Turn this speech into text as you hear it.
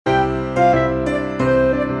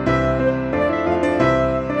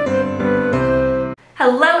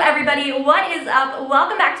Hello everybody, what is up?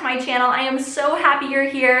 Welcome back to my channel. I am so happy you're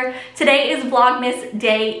here. Today is Vlogmas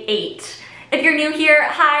Day 8. If you're new here,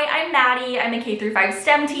 hi, I'm Maddie. I'm a K-5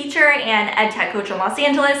 STEM teacher and ed tech coach in Los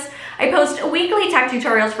Angeles. I post weekly tech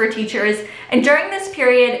tutorials for teachers, and during this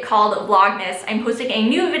period called Vlogmas, I'm posting a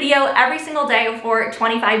new video every single day for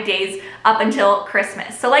 25 days up until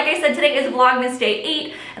Christmas. So like I said, today is Vlogmas Day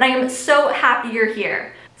 8, and I am so happy you're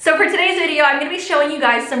here. So for today's video, I'm going to be showing you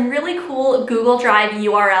guys some really cool Google Drive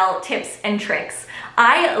URL tips and tricks.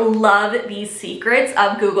 I love these secrets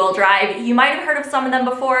of Google Drive. You might have heard of some of them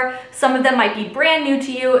before. Some of them might be brand new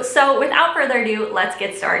to you. So without further ado, let's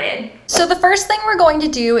get started. So the first thing we're going to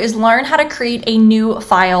do is learn how to create a new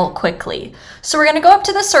file quickly. So we're going to go up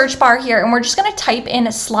to the search bar here and we're just going to type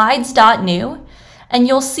in slides.new, and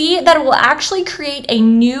you'll see that it will actually create a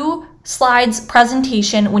new slides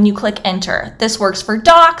presentation when you click enter. This works for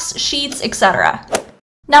docs, sheets, etc.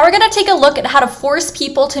 Now we're going to take a look at how to force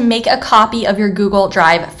people to make a copy of your Google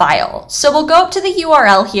Drive file. So we'll go up to the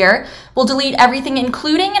URL here, we'll delete everything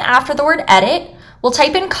including and after the word edit, we'll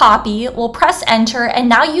type in copy, we'll press enter, and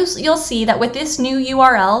now you'll see that with this new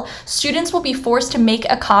URL, students will be forced to make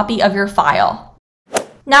a copy of your file.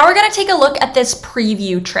 Now we're going to take a look at this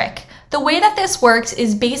preview trick. The way that this works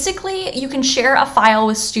is basically you can share a file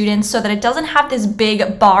with students so that it doesn't have this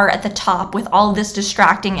big bar at the top with all of this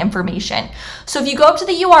distracting information. So if you go up to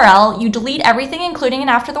the URL, you delete everything including and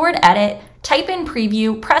after the word edit, type in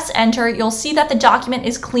preview, press enter, you'll see that the document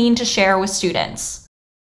is clean to share with students.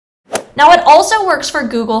 Now it also works for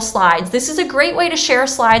Google Slides. This is a great way to share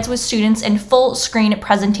slides with students in full screen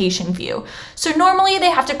presentation view. So normally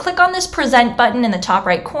they have to click on this present button in the top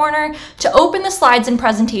right corner to open the slides in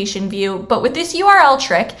presentation view, but with this URL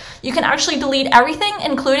trick, you can actually delete everything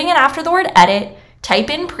including and after the word edit, type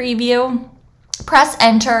in preview, press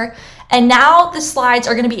enter, and now the slides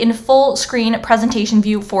are going to be in full screen presentation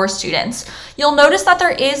view for students. You'll notice that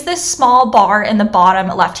there is this small bar in the bottom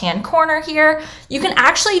left-hand corner here. You can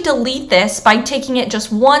actually delete this by taking it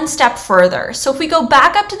just one step further. So if we go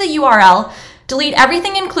back up to the URL, delete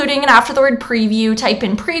everything including and after the word preview, type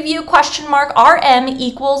in preview RM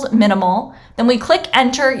equals minimal. Then we click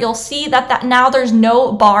enter, you'll see that now there's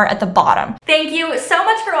no bar at the bottom. Thank you so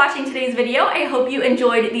much for watching today's video. I hope you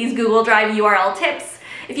enjoyed these Google Drive URL tips.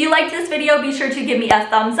 If you liked this video, be sure to give me a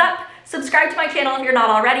thumbs up. Subscribe to my channel if you're not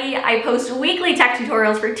already. I post weekly tech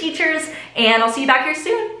tutorials for teachers, and I'll see you back here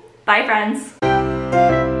soon. Bye, friends.